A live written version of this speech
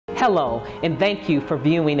Hello, and thank you for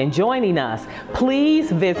viewing and joining us.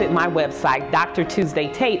 Please visit my website, Dr.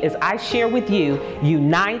 Tuesday Tate, as I share with you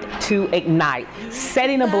Unite to Ignite,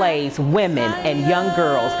 setting ablaze women and young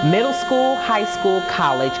girls, middle school, high school,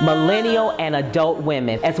 college, millennial, and adult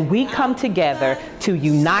women, as we come together to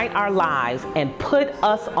unite our lives and put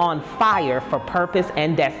us on fire for purpose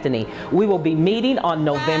and destiny. We will be meeting on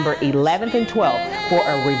November 11th and 12th for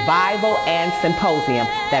a revival and symposium.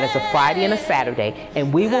 That is a Friday and a Saturday,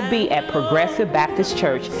 and we will be at Progressive Baptist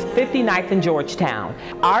Church, 59th and Georgetown.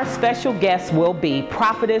 Our special guest will be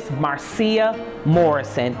Prophetess Marcia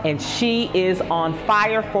Morrison, and she is on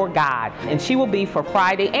fire for God, and she will be for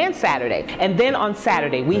Friday and Saturday. And then on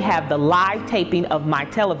Saturday, we have the live taping of my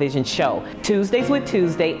television show, Tuesdays with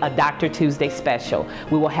Tuesday, a Dr. Tuesday special.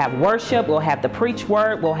 We will have worship, we'll have the preach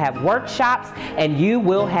word, we'll have workshops, and you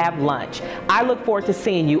will have lunch. I look forward to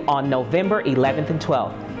seeing you on November 11th and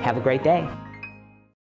 12th. Have a great day.